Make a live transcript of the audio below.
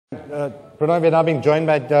Pranav, we're now being joined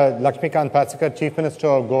by Laxmikant, Parsekar, Chief Minister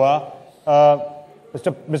of Goa.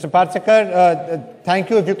 Mr. Parsekar, thank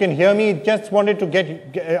you. If you can hear me, just wanted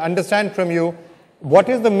to understand from you, what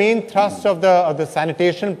is the main thrust of the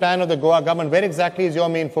sanitation plan of the Goa government? Where exactly is your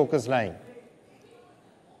main focus lying?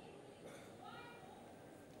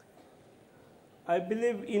 I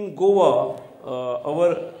believe in Goa,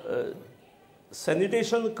 our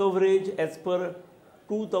sanitation coverage as per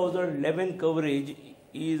 2011 coverage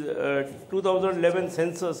is 2011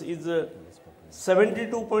 census is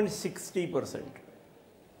 72.60%,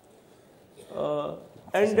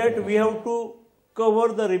 and that we have to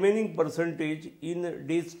cover the remaining percentage in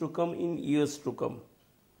days to come, in years to come.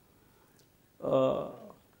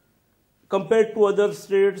 Compared to other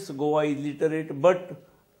states, Goa is literate, but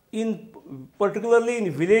particularly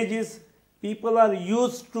in villages, people are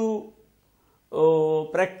used to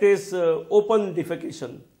practice open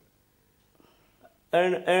defecation,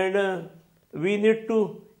 and we need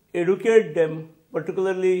to educate them,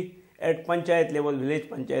 particularly at panchayat level, village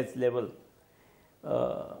panchayat level.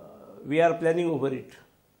 We are planning over it.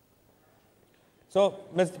 So,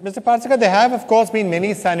 Mr. Parsekar, there have, of course, been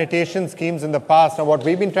many sanitation schemes in the past. Now, what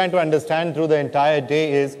we've been trying to understand through the entire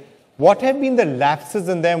day is, what have been the lapses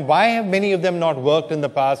in them? Why have many of them not worked in the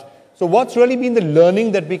past? So, what's really been the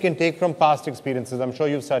learning that we can take from past experiences? I'm sure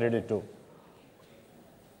you've studied it too.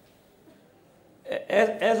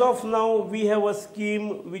 As of now, we have a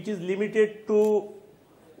scheme which is limited to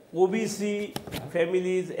OBC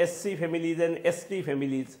families, SC families and ST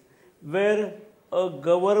families, where a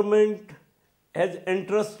government has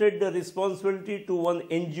entrusted the responsibility to one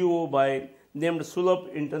NGO named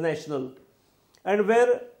Sulabh International, and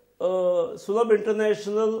where Sulabh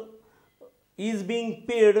International is being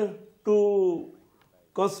paid to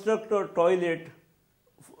construct a toilet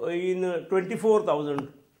in 24,000.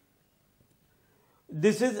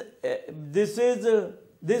 This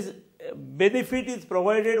benefit is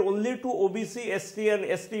provided only to OBC, ST and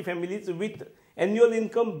ST families with annual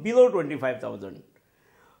income below 25,000.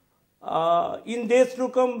 In days to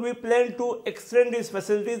come, we plan to extend these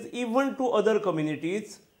facilities even to other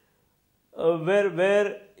communities where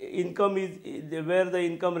the income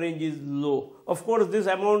range is low. Of course, this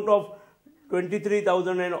amount of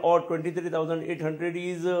 23,000 or 23,800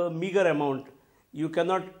 is a meager amount. You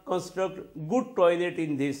cannot construct good toilet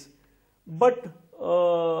in this, but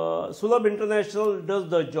Sulabh International does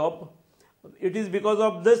the job. It is because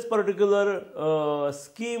of this particular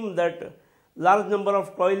scheme that large number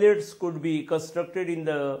of toilets could be constructed in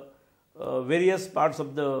the various parts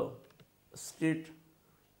of the state.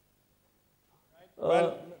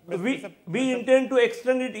 We intend to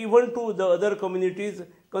extend it even to the other communities,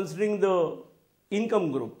 considering the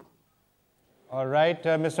income group. All right,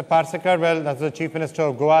 Mr. Parsekar, well, as the Chief Minister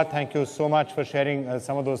of Goa, thank you so much for sharing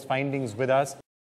some of those findings with us.